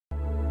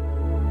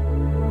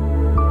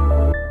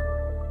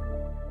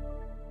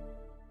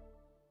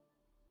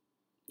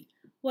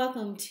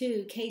Welcome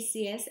to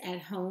KCS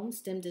at Home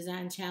STEM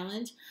Design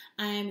Challenge.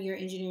 I am your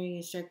engineering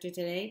instructor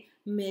today,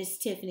 Miss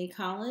Tiffany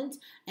Collins,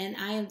 and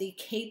I am the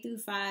K through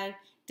 5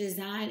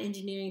 design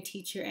engineering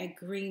teacher at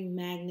Green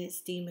Magnet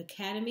STEAM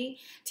Academy.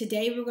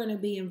 Today we're going to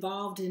be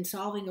involved in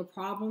solving a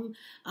problem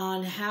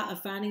on how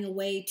finding a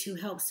way to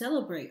help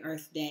celebrate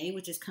Earth Day,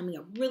 which is coming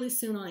up really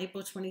soon on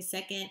April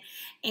 22nd,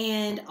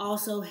 and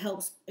also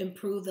helps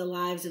improve the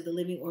lives of the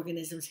living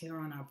organisms here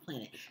on our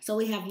planet. So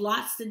we have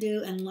lots to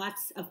do and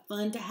lots of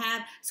fun to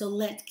have, so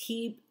let's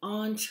keep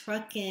on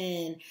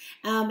trucking.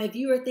 If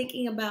you are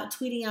thinking about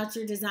tweeting out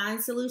your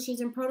design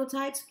solutions and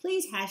prototypes,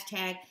 please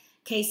hashtag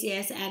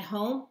KCS at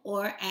home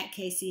or at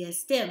KCS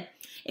STEM.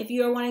 If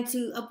you are wanting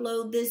to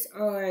upload this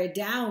or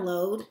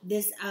download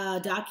this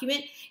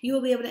document, you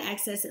will be able to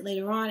access it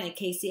later on at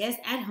KCS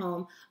at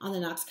home on the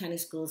Knox County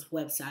Schools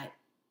website.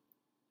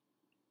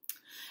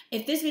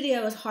 If this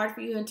video is hard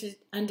for you to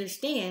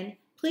understand,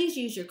 please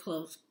use your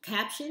closed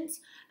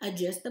captions,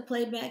 adjust the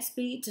playback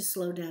speed to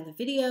slow down the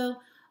video,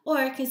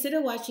 or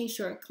consider watching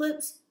short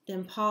clips,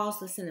 then pause,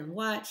 listen, and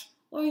watch.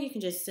 Or you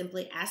can just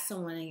simply ask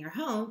someone in your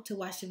home to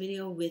watch the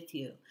video with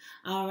you.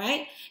 All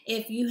right.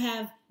 If you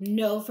have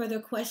no further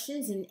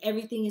questions and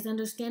everything is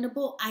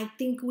understandable, I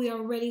think we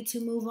are ready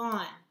to move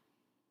on.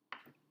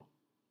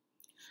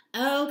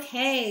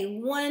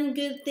 Okay, one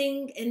good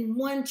thing and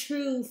one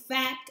true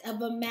fact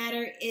of a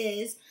matter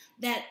is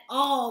that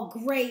all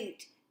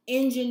great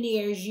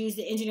engineers use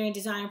the engineering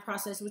design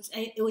process, which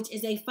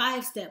is a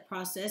 5-step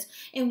process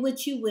in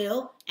which you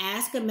will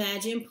ask,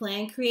 imagine,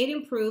 plan, create,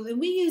 improve. And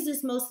we use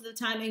this most of the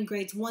time in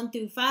grades 1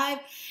 through 5.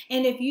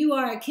 And if you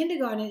are a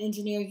kindergarten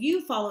engineer,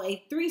 you follow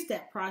a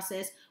 3-step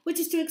process, which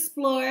is to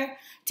explore,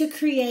 to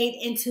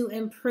create, and to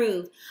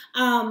improve.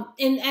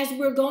 And as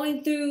we're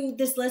going through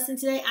this lesson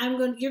today,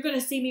 you're going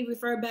to see me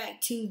refer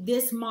back to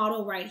this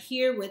model right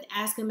here with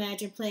ask,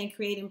 imagine, plan,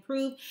 create,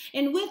 improve.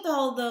 And with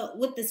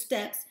the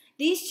steps,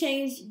 these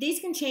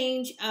can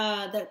change,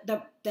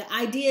 the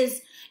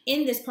ideas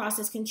in this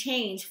process can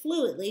change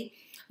fluidly,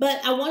 but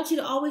I want you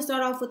to always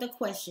start off with a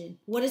question.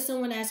 What is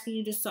someone asking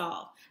you to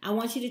solve? I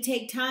want you to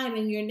take time,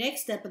 and your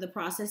next step of the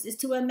process is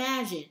to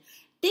imagine.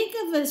 Think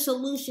of a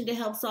solution to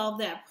help solve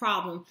that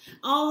problem.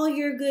 All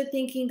your good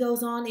thinking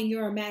goes on in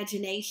your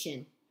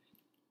imagination.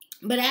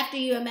 But after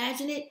you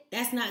imagine it,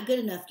 that's not good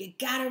enough. You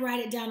got to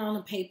write it down on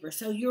a paper.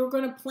 So you're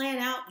going to plan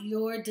out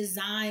your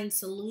design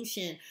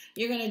solution.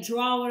 You're going to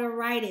draw it or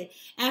write it.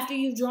 After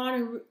you've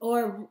drawn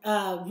or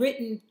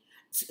written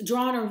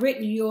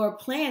your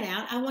plan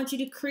out, I want you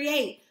to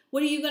create.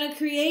 What are you going to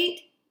create?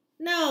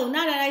 No,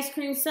 not an ice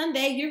cream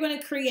sundae. You're going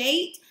to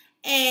create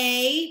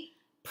a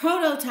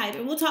prototype.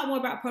 And we'll talk more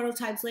about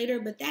prototypes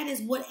later, but that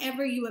is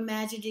whatever you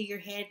imagined in your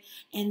head,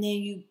 and then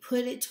you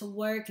put it to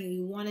work and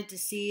you wanted to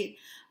see it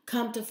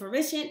come to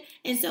fruition.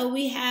 And so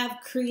we have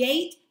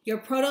create your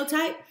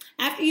prototype.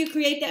 After you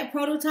create that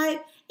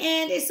prototype,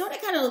 and it sort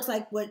of kind of looks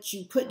like what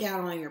you put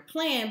down on your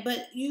plan,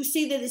 but you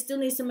see that it still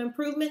needs some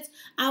improvements.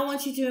 I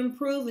want you to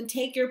improve and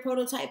take your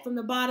prototype from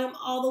the bottom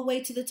all the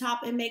way to the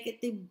top and make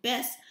it the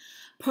best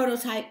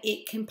prototype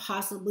it can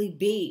possibly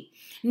be.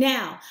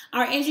 Now,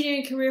 our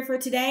engineering career for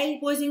today,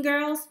 boys and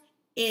girls,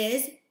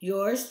 is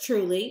yours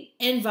truly,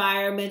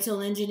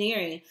 environmental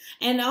engineering.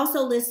 And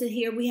also listed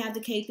here, we have the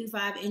K through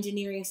 5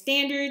 engineering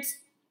standards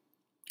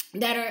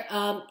that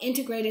are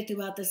integrated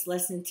throughout this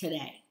lesson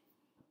today.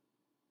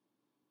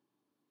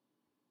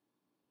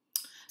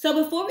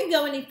 So before we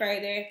go any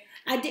further,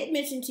 I did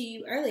mention to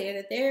you earlier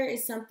that there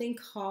is something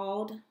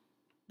called,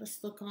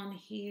 let's look on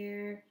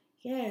here,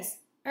 yes,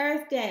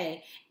 Earth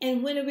Day.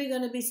 And when are we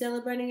going to be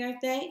celebrating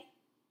Earth Day?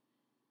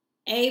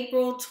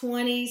 April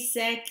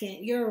 22nd.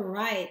 You're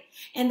right.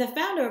 And the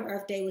founder of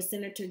Earth Day was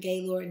Senator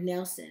Gaylord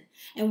Nelson.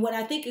 And what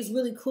I think is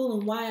really cool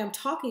and why I'm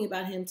talking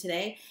about him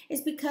today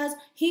is because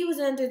he was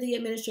under the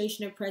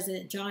administration of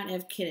President John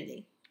F.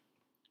 Kennedy,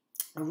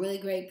 a really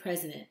great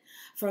president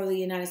for the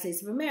United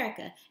States of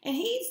America. And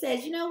he said,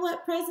 you know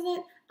what,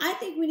 President? I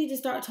think we need to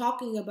start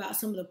talking about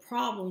some of the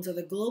problems or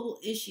the global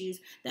issues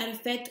that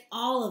affect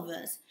all of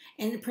us.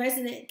 And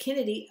President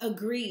Kennedy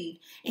agreed.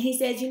 And he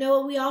said, you know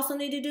what we also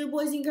need to do,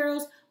 boys and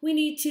girls? We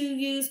need to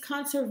use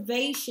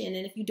conservation.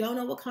 And if you don't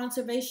know what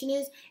conservation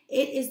is,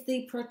 it is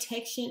the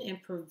protection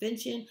and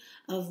prevention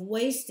of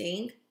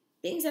wasting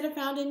things that are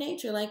found in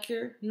nature, like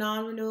your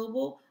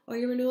non-renewable or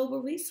your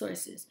renewable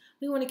resources.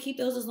 We want to keep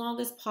those as long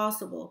as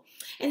possible.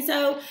 And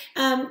so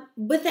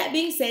with that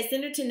being said,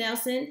 Senator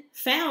Nelson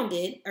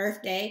founded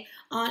Earth Day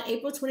on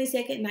April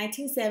 22nd,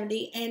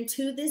 1970. And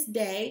to this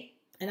day,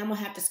 and I'm going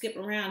to have to skip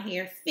around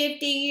here,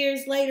 50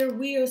 years later,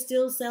 we are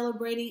still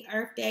celebrating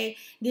Earth Day.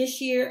 This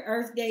year,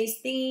 Earth Day's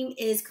theme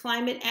is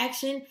climate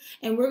action.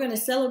 And we're going to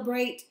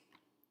celebrate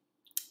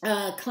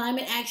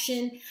climate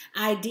action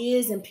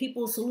ideas and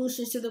people's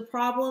solutions to the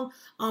problem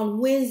on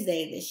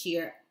Wednesday this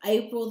year,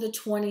 April the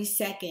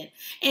 22nd.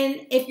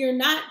 And if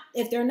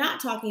they're not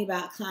talking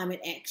about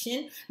climate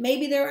action,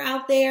 maybe they're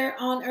out there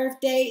on Earth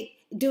Day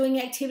doing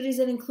activities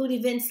that include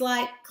events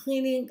like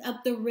cleaning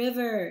up the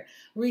river,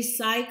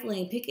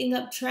 recycling, picking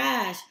up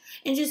trash,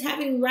 and just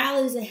having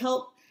rallies to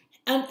help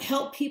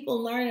help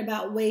people learn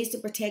about ways to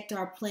protect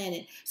our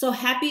planet. So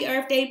happy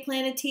Earth Day,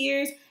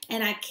 Planeteers,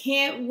 and I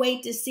can't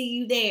wait to see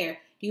you there.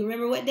 Do you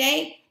remember what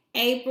day?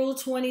 April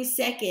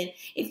 22nd.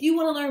 If you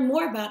want to learn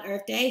more about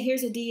Earth Day,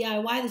 here's a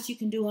DIY that you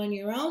can do on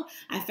your own.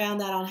 I found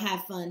that on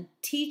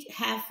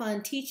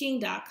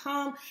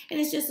havefunteaching.com, and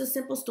it's just a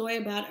simple story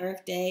about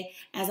Earth Day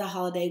as a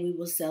holiday we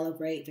will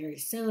celebrate very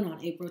soon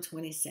on April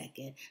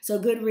 22nd. So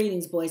good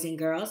readings, boys and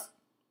girls.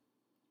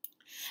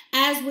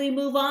 As we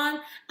move on,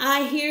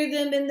 I hear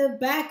them in the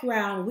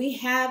background. We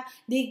have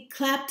the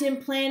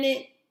Clapton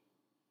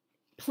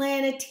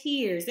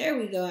Planeteers. There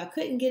we go. I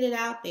couldn't get it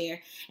out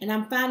there. And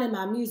I'm finding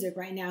my music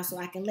right now so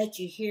I can let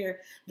you hear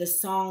the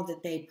song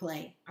that they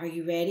play. Are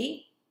you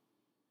ready?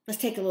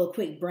 Let's take a little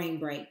quick brain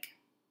break.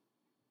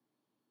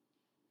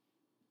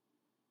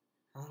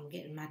 I'm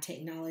getting my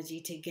technology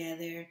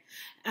together.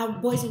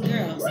 Boys and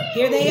girls,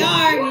 here they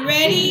are. You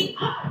ready?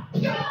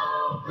 This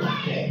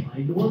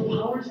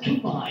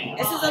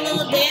is a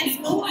little dance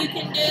move you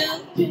can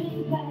do.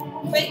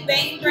 Quick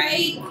brain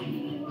break.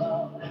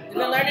 We've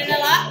been learning a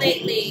lot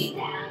lately.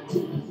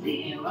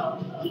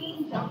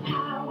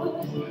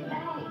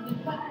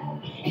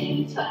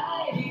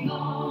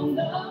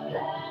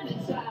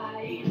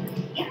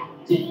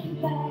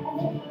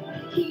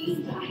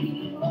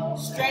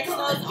 Stretch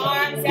those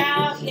arms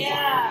out,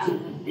 yeah.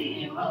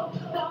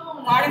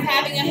 Part of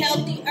having a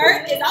healthy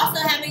earth is also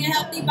having a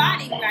healthy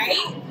body,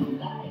 right?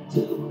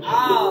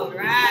 All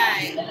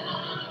right.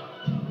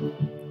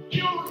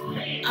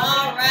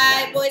 All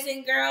right, boys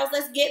and girls,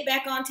 let's get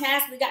back on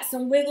task. We got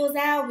some wiggles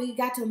out. We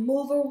got to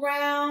move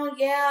around.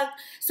 Yeah.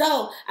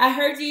 So I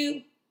heard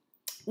you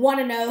want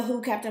to know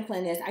who Captain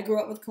Planet is. I grew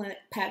up with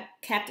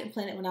Captain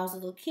Planet when I was a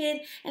little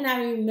kid, and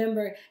I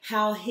remember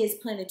how his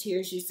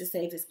Planeteers used to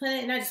save his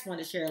planet, and I just want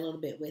to share a little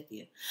bit with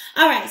you.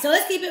 All right, so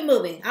let's keep it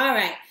moving. All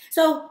right.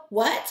 So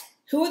what?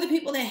 Who are the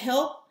people that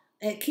help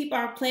keep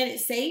our planet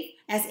safe?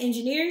 As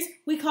engineers,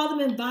 we call them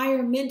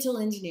environmental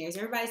engineers.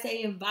 Everybody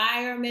say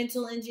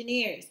environmental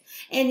engineers.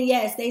 And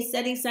yes, they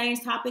study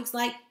science topics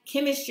like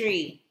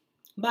chemistry,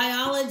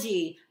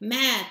 biology,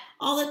 math,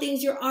 all the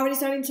things you're already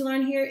starting to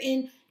learn here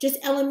in just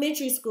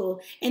elementary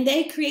school. And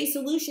they create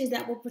solutions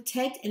that will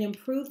protect and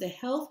improve the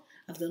health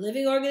of the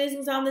living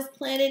organisms on this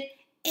planet.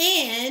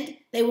 And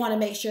they want to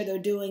make sure they're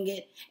doing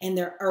it in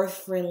their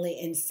earth-friendly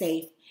and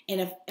safe in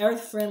an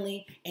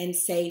earth-friendly and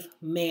safe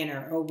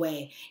manner or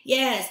way.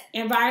 Yes,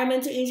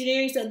 environmental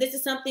engineering. So this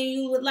is something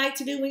you would like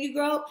to do when you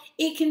grow up.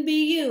 It can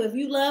be you. If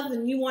you love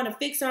and you want to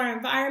fix our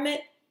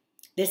environment,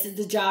 this is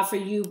the job for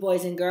you,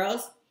 boys and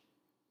girls.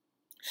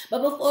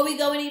 But before we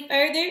go any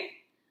further,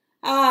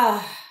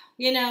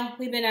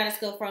 we've been out of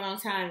school for a long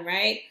time,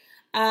 right?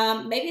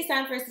 Maybe it's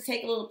time for us to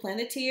take a little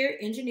Planeteer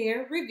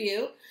engineer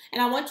review.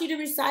 And I want you to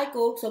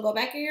recycle, so go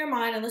back in your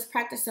mind and let's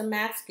practice some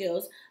math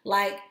skills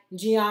like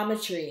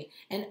geometry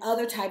and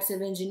other types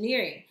of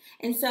engineering.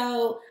 And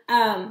so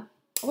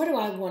where do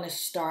I want to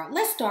start?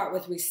 Let's start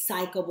with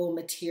recyclable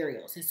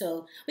materials. And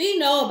so we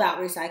know about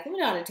recycling. We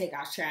know how to take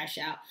our trash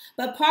out.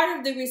 But part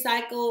of the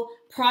recycle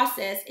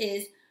process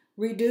is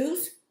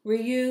reduce,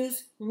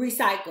 reuse,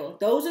 recycle.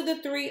 Those are the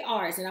 3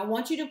 R's, and I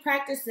want you to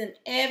practice them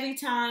every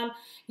time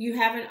you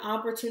have an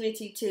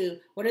opportunity to.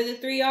 What are the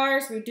 3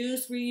 R's?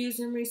 Reduce, reuse,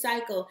 and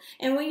recycle.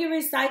 And when you're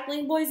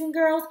recycling, boys and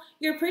girls,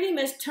 you're pretty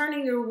much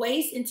turning your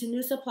waste into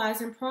new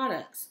supplies and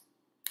products.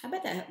 I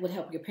bet that would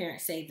help your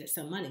parents save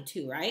some money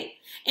too, right?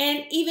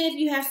 And even if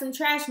you have some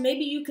trash,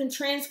 maybe you can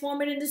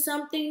transform it into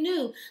something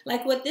new.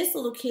 Like what this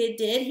little kid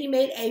did. He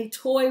made a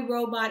toy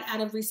robot out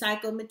of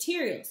recycled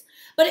materials.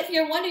 But if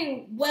you're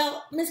wondering,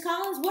 well, Ms.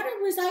 Collins, what are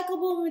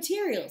recyclable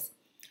materials?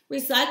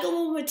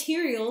 Recyclable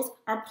materials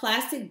are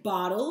plastic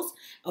bottles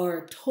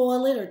or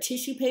toilet or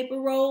tissue paper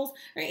rolls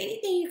or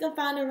anything you can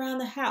find around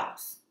the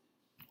house.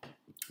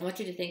 I want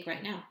you to think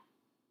right now.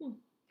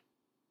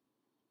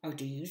 Or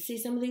do you see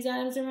some of these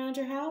items around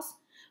your house?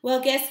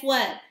 Well, guess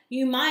what?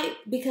 You might,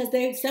 because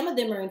some of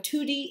them are in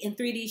 2D and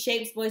 3D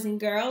shapes, boys and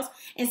girls.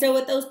 And so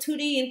with those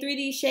 2D and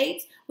 3D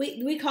shapes,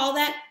 we call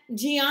that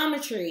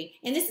geometry.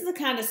 And this is a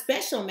kind of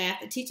special math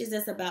that teaches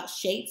us about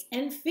shapes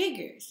and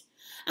figures.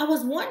 I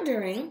was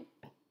wondering,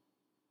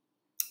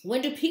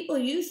 when do people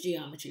use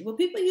geometry? Well,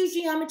 people use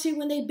geometry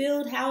when they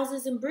build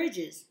houses and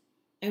bridges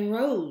and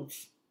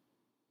roads.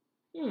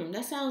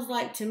 That sounds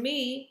like, to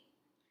me,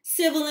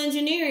 civil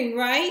engineering,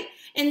 right?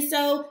 And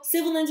so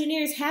civil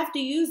engineers have to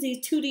use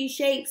these 2D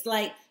shapes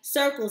like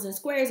circles and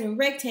squares and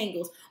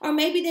rectangles. Or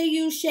maybe they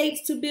use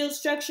shapes to build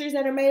structures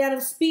that are made out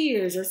of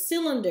spears or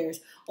cylinders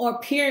or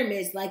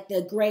pyramids like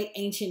the great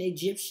ancient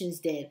Egyptians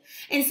did.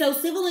 And so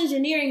civil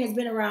engineering has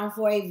been around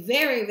for a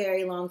very,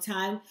 very long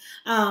time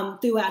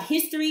throughout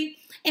history.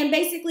 And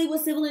basically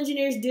what civil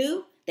engineers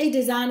do, they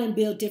design and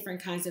build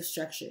different kinds of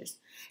structures.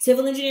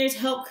 Civil engineers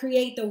help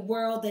create the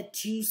world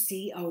that you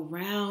see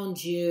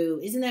around you.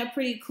 Isn't that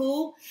pretty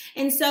cool?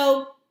 And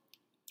so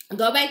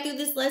go back through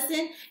this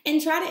lesson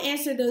and try to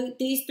answer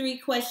these 3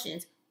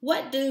 questions.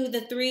 What does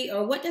the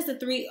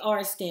 3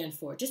 R's stand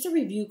for? Just a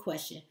review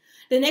question.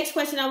 The next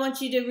question I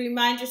want you to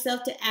remind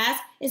yourself to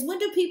ask is, when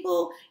do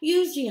people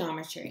use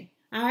geometry?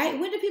 All right,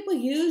 when do people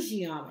use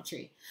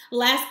geometry?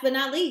 Last but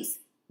not least,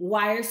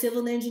 why are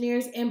civil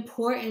engineers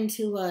important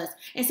to us?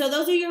 And so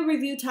those are your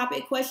review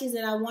topic questions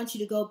that I want you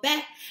to go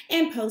back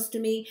and post to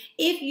me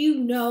if you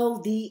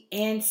know the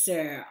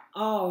answer.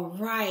 All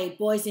right,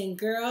 boys and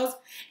girls.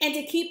 And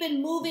to keep it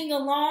moving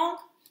along,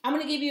 I'm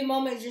going to give you a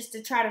moment just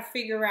to try to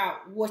figure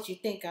out what you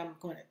think I'm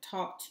going to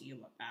talk to you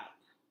about.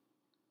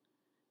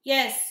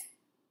 Yes,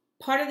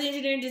 part of the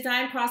engineering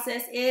design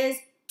process is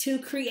to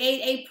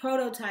create a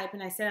prototype.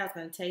 And I said I was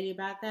going to tell you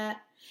about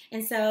that.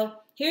 And so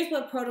here's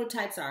what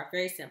prototypes are.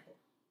 Very simple.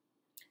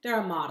 They're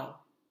a model.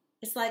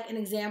 It's like an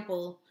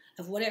example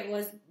of what it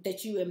was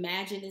that you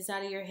imagined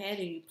inside of your head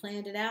and you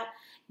planned it out.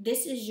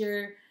 This is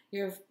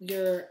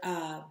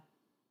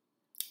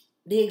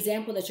the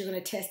example that you're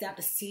going to test out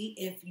to see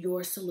if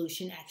your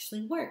solution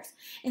actually works.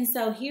 And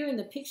so here in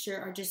the picture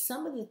are just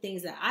some of the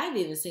things that I've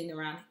even seen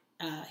around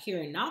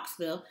here in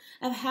Knoxville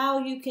of how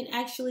you can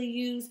actually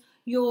use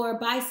your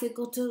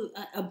bicycle to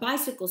a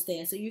bicycle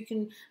stand, so you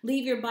can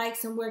leave your bike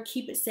somewhere,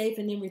 keep it safe,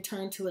 and then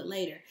return to it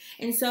later.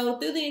 And so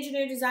through the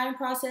engineering design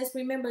process,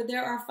 remember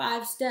there are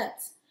 5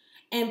 steps,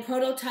 and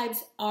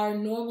prototypes are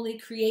normally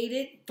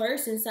created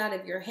first inside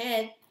of your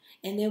head,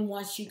 and then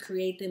once you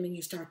create them and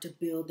you start to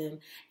build them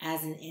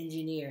as an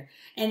engineer.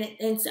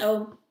 And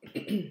so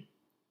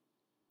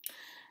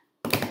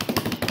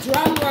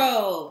drum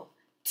roll.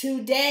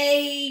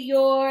 Today,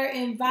 your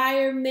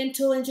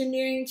environmental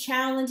engineering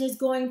challenge is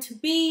going to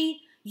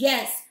be,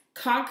 yes,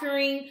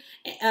 conquering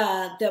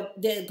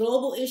the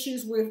global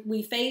issues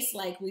we face,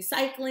 like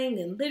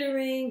recycling and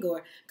littering,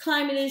 or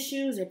climate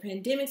issues, or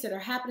pandemics that are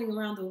happening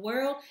around the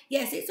world.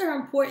 Yes, these are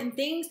important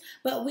things,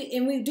 but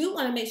we do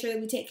want to make sure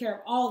that we take care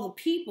of all the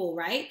people,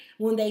 right,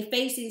 when they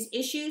face these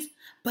issues.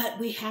 But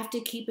we have to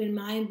keep in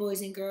mind,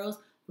 boys and girls,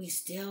 we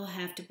still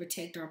have to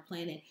protect our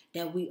planet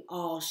that we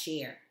all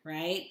share,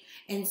 right?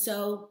 And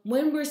so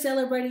when we're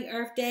celebrating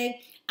Earth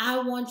Day, I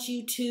want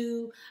you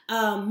to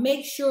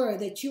make sure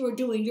that you are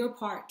doing your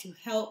part to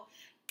help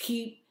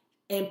keep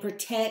and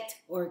protect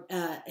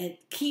and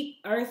keep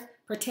Earth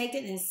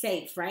protected and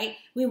safe, right?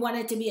 We want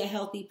it to be a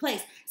healthy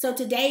place. So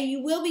today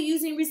you will be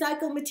using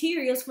recycled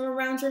materials from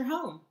around your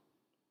home.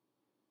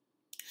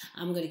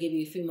 I'm going to give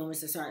you a few moments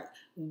to start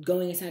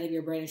going inside of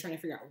your brain and trying to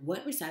figure out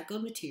what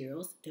recycled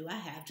materials do I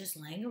have just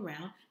laying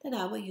around that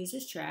I would use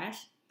as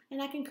trash,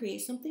 and I can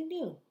create something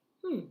new.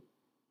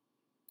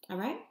 All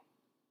right?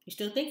 You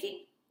still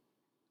thinking?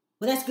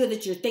 Well, that's good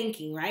that you're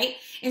thinking, right?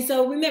 And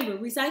so remember,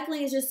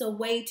 recycling is just a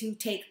way to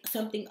take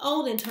something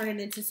old and turn it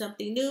into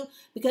something new,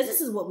 because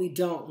this is what we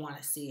don't want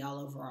to see all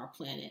over our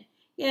planet.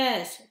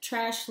 Yes,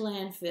 trash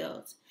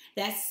landfills.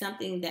 That's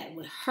something that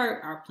would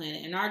hurt our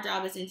planet. And our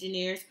job as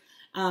engineers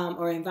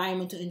or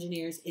environmental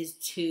engineers is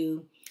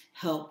to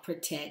help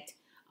protect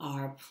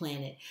our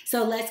planet.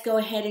 So let's go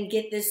ahead and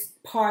get this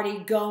party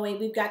going.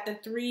 We've got the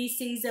 3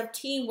 C's of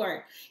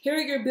teamwork. Here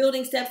are your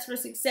building steps for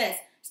success.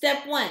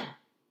 Step 1,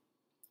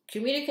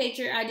 communicate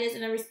your ideas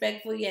in a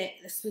respectful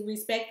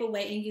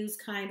way and use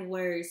kind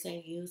words.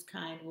 And use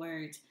kind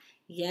words.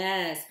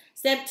 Yes.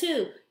 Step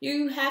 2,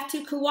 you have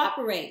to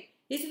cooperate.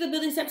 These are the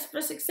building steps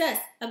for success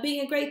of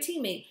being a great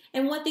teammate.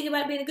 And one thing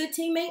about being a good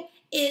teammate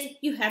is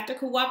you have to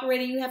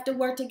cooperate and you have to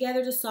work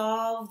together to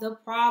solve the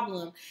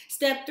problem.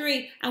 Step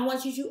 3, I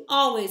want you to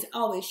always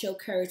show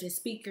courage and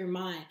speak your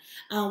mind.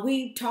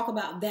 We talk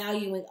about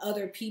valuing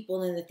other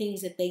people and the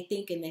things that they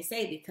think and they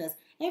say, because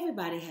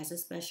everybody has a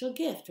special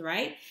gift,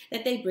 right,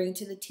 that they bring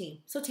to the team.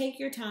 So take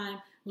your time,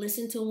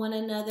 listen to one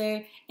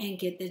another, and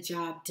get the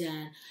job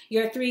done.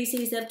 Your 3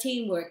 C's of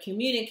teamwork: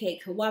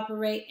 communicate,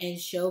 cooperate, and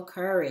show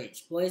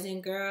courage. Boys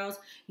and girls,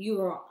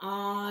 you are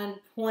on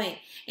point.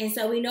 And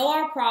so we know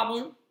our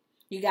problem.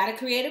 You got to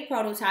create a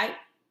prototype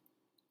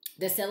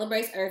that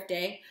celebrates Earth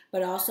Day,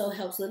 but also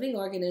helps living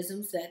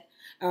organisms that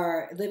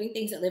are living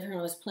things that live here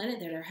on this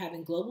planet that are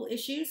having global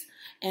issues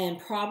and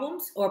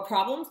problems,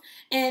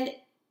 and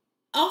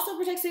also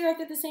protects the earth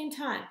at the same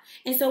time.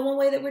 And so one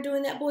way that we're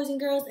doing that, boys and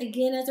girls,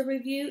 again as a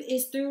review,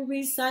 is through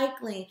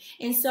recycling.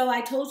 And so I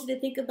told you to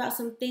think about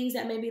some things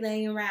that may be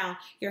laying around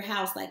your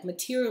house, like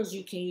materials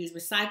you can use,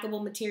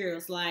 recyclable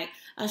materials like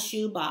a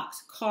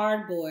shoebox,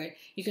 cardboard.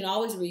 You can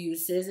always reuse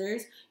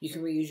scissors. You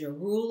can reuse your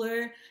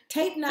ruler.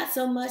 Tape, not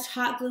so much.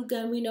 Hot glue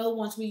gun, we know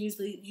once we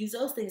usually use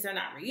those things, they're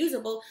not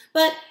reusable.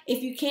 But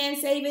if you can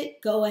save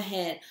it, go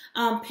ahead.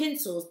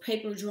 Pencils,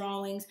 paper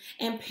drawings,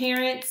 and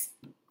parents,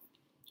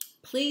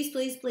 please,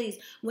 please, please,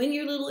 when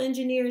your little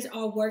engineers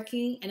are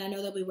working, and I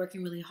know they'll be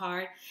working really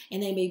hard,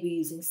 and they may be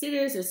using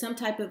scissors or some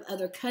type of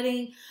other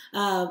cutting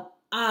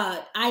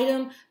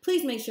item,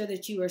 please make sure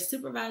that you are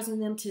supervising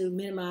them to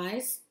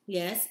minimize,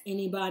 yes,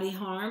 any body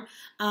harm,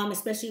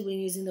 especially when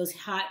using those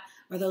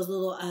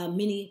little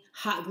mini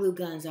hot glue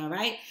guns, all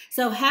right?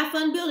 So have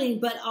fun building,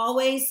 but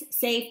always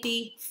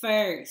safety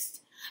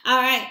first. All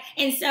right,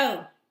 and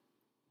so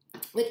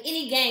with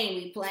any game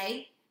we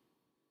play,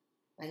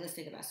 like, let's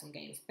think about some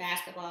games.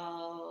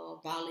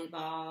 Basketball,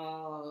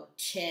 volleyball,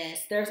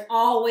 chess. There's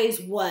always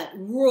what?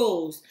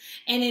 Rules.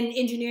 And in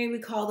engineering, we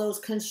call those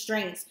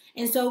constraints.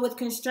 And so with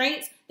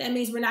constraints, that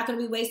means we're not going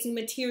to be wasting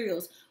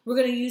materials. We're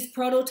going to use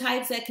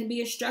prototypes that can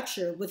be a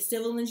structure with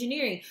civil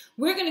engineering.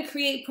 We're going to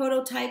create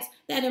prototypes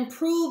that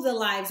improve the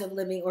lives of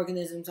living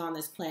organisms on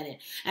this planet.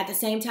 At the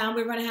same time,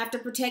 we're going to have to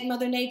protect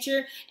Mother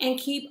Nature and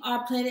keep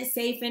our planet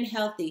safe and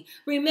healthy.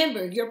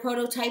 Remember, your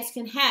prototypes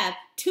can have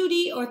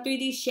 2D or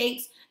 3D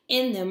shapes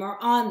in them or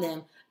on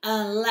them.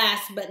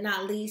 Last but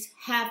not least,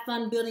 have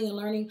fun building and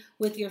learning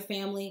with your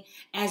family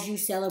as you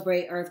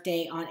celebrate Earth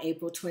Day on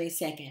April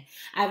 22nd.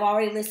 I've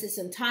already listed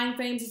some time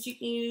frames that you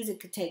can use. It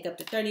could take up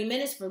to 30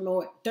 minutes to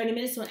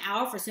an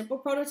hour for simple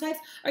prototypes,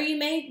 or you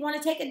may want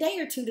to take a day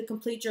or two to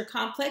complete your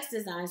complex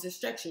designs or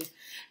structures.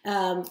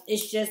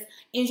 It's just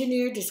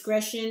engineer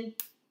discretion.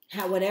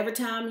 Whatever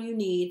time you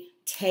need,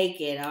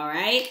 take it, all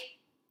right?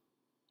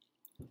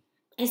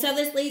 And so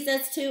this leads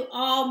us to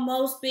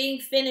almost being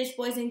finished,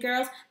 boys and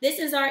girls. This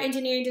is our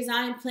engineering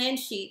design plan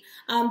sheet.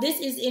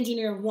 This is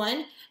engineer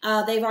 1.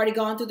 They've already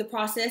gone through the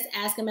process: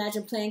 ask,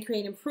 imagine, plan,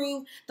 create,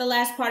 improve. The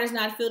last part is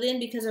not filled in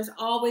because there's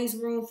always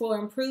room for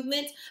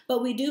improvements.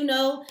 But we do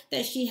know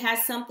that she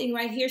has something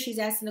right here. She's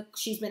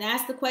been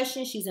asked the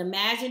question. She's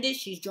imagined it.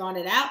 She's drawn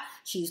it out.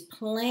 She's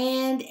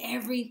planned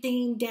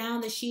everything down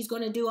that she's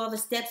going to do, all the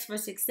steps for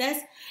success.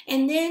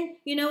 And then,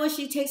 you know what?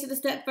 She takes it a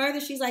step further.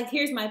 She's like,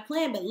 here's my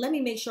plan, but let me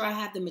make sure I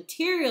have the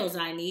materials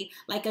I need,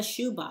 like a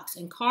shoebox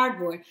and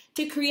cardboard,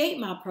 to create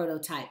my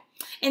prototype.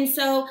 And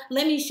so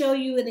let me show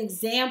you an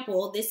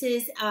example. This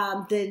is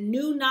the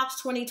new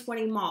Knox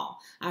 2020 Mall.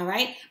 All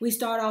right. We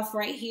start off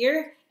right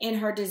here in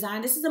her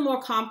design. This is a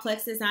more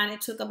complex design.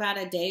 It took about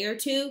a day or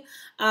two.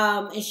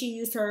 And she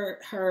used her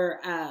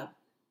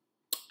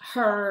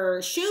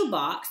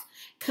shoebox,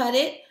 cut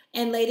it,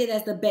 and laid it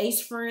as the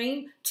base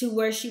frame to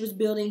where she was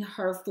building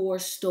her 4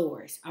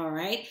 stores, all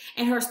right?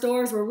 And her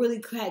stores had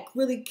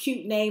really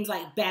cute names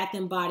like Bath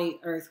and Body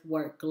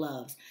Earthwork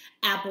Gloves,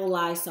 Apple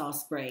Lysol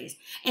sprays.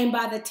 And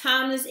by the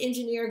time this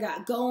engineer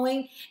got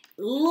going,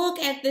 look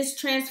at this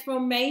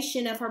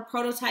transformation of her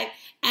prototype.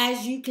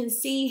 As you can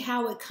see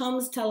how it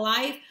comes to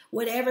life.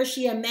 Whatever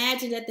she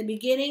imagined at the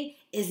beginning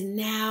is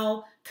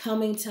now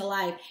coming to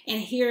life. And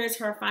here is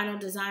her final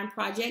design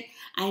project.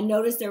 I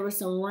noticed there were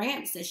some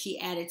ramps that she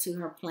added to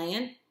her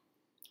plan.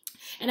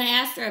 And I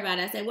asked her about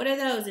it. I said, what are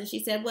those? And she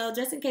said, well,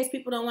 just in case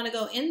people don't want to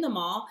go in the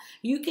mall,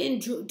 you can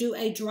do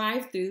a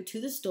drive-through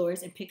to the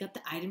stores and pick up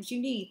the items you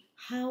need.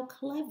 How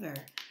clever.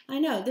 I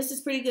know, this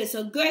is pretty good.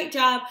 So great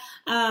job,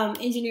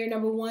 engineer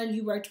number 1.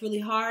 You worked really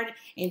hard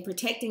in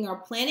protecting our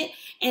planet.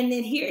 And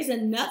then here's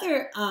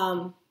another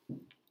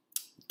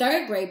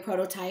 3rd grade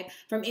prototype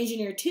from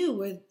engineer 2,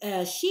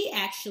 where she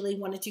actually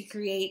wanted to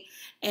create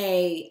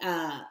a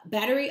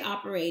battery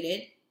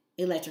operated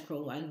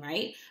electrical one,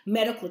 right?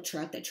 Medical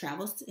truck that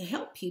travels to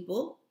help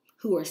people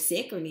who are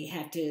sick or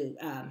have to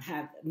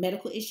have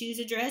medical issues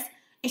addressed.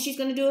 And she's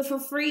going to do it for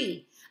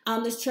free.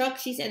 This truck,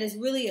 she said, is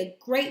really a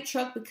great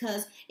truck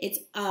because it's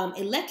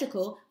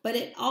electrical, but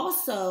it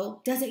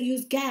also doesn't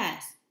use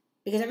gas.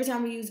 Because every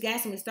time we use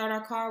gas and we start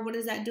our car, what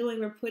is that doing?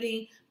 We're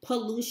putting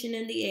pollution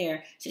in the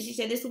air. So she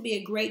said this will be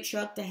a great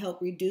truck to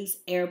help reduce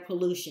air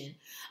pollution.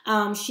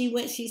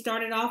 She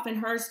started off in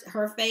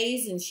her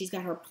phase, and she's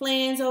got her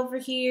plans over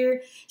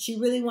here. She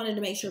really wanted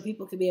to make sure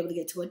people could be able to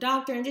get to a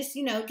doctor and just,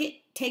 get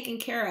taken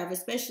care of,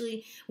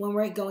 especially when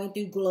we're going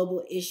through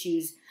global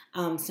issues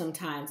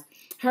sometimes.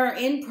 Her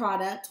end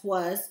product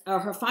was, or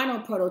her final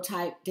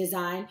prototype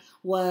design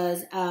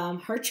was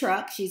her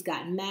truck. She's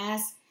got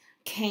masks,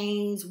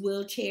 canes,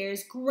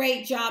 wheelchairs.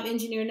 Great job,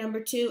 engineer number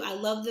 2. I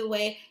love the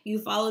way you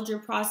followed your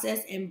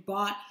process and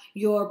brought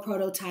your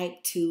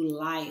prototype to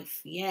life.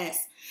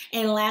 Yes.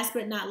 And last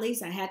but not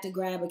least, I had to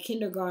grab a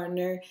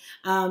kindergartner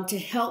to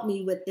help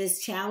me with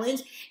this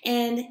challenge.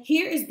 And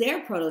here is their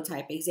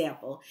prototype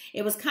example.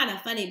 It was kind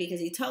of funny because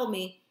he told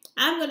me,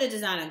 I'm going to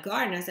design a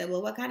garden. I said,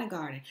 well, what kind of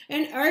garden?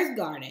 An earth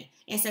garden.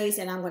 And so he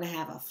said, I'm going to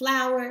have a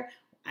flower,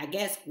 I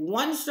guess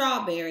 1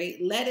 strawberry,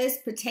 lettuce,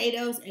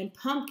 potatoes, and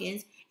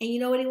pumpkins. And you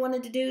know what he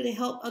wanted to do to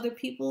help other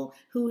people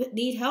who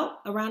need help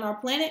around our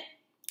planet?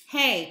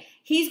 Hey,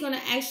 he's going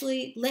to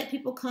actually let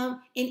people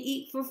come and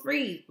eat for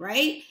free,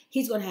 right?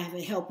 He's going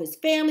to help his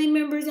family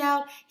members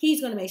out.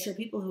 He's going to make sure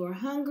people who are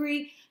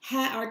hungry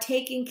are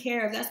taken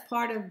care of. That's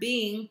part of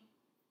being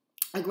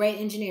a great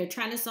engineer,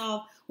 trying to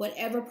solve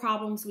whatever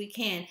problems we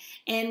can.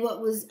 And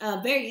what was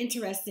very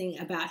interesting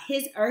about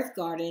his earth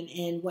garden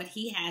and what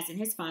he has in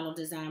his final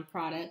design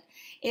product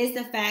is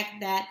the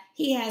fact that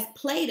he has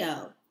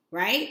Play-Doh,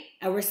 right?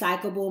 A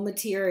recyclable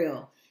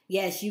material.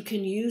 Yes, you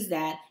can use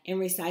that and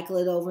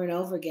recycle it over and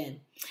over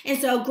again. And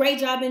so great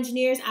job,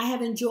 engineers. I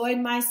have enjoyed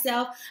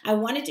myself. I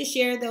wanted to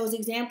share those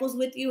examples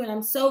with you, and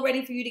I'm so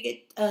ready for you to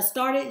get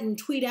started and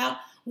tweet out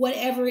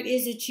whatever it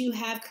is that you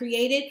have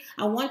created.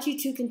 I want you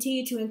to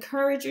continue to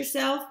encourage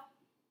yourself.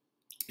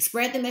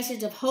 Spread the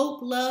message of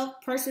hope, love,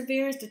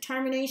 perseverance,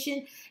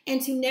 determination,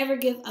 and to never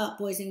give up,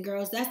 boys and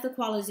girls. That's the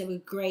qualities of a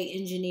great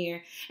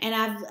engineer. And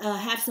I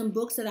have some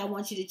books that I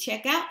want you to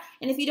check out.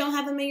 And if you don't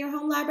have them in your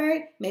home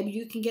library, maybe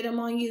you can get them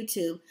on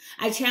YouTube.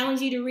 I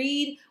challenge you to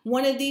read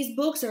one of these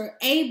books or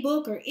a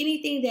book or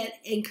anything that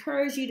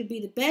encourages you to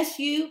be the best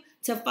you,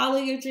 to follow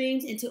your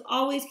dreams, and to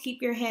always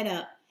keep your head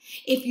up.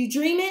 If you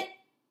dream it,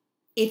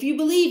 if you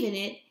believe in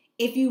it,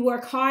 if you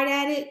work hard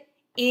at it,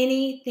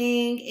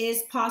 anything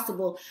is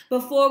possible.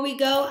 Before we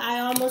go, I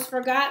almost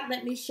forgot.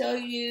 Let me show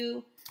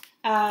you.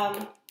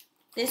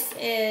 This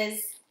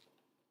is,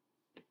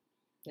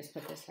 let's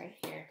put this right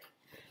here.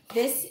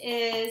 This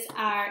is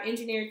our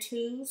Engineer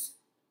 2's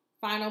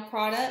final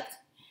product.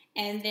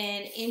 And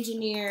then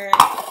Engineer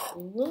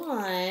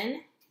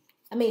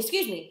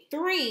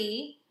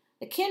 3,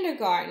 the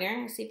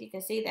kindergartner. Let's see if you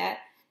can see that.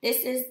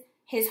 This is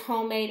his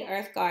homemade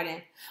earth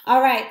garden.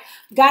 All right,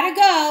 gotta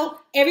go.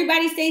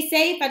 Everybody stay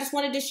safe. I just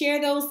wanted to share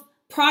those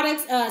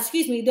products,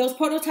 those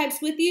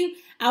prototypes with you.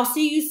 I'll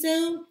see you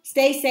soon.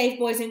 Stay safe,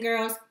 boys and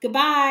girls.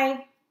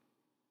 Goodbye.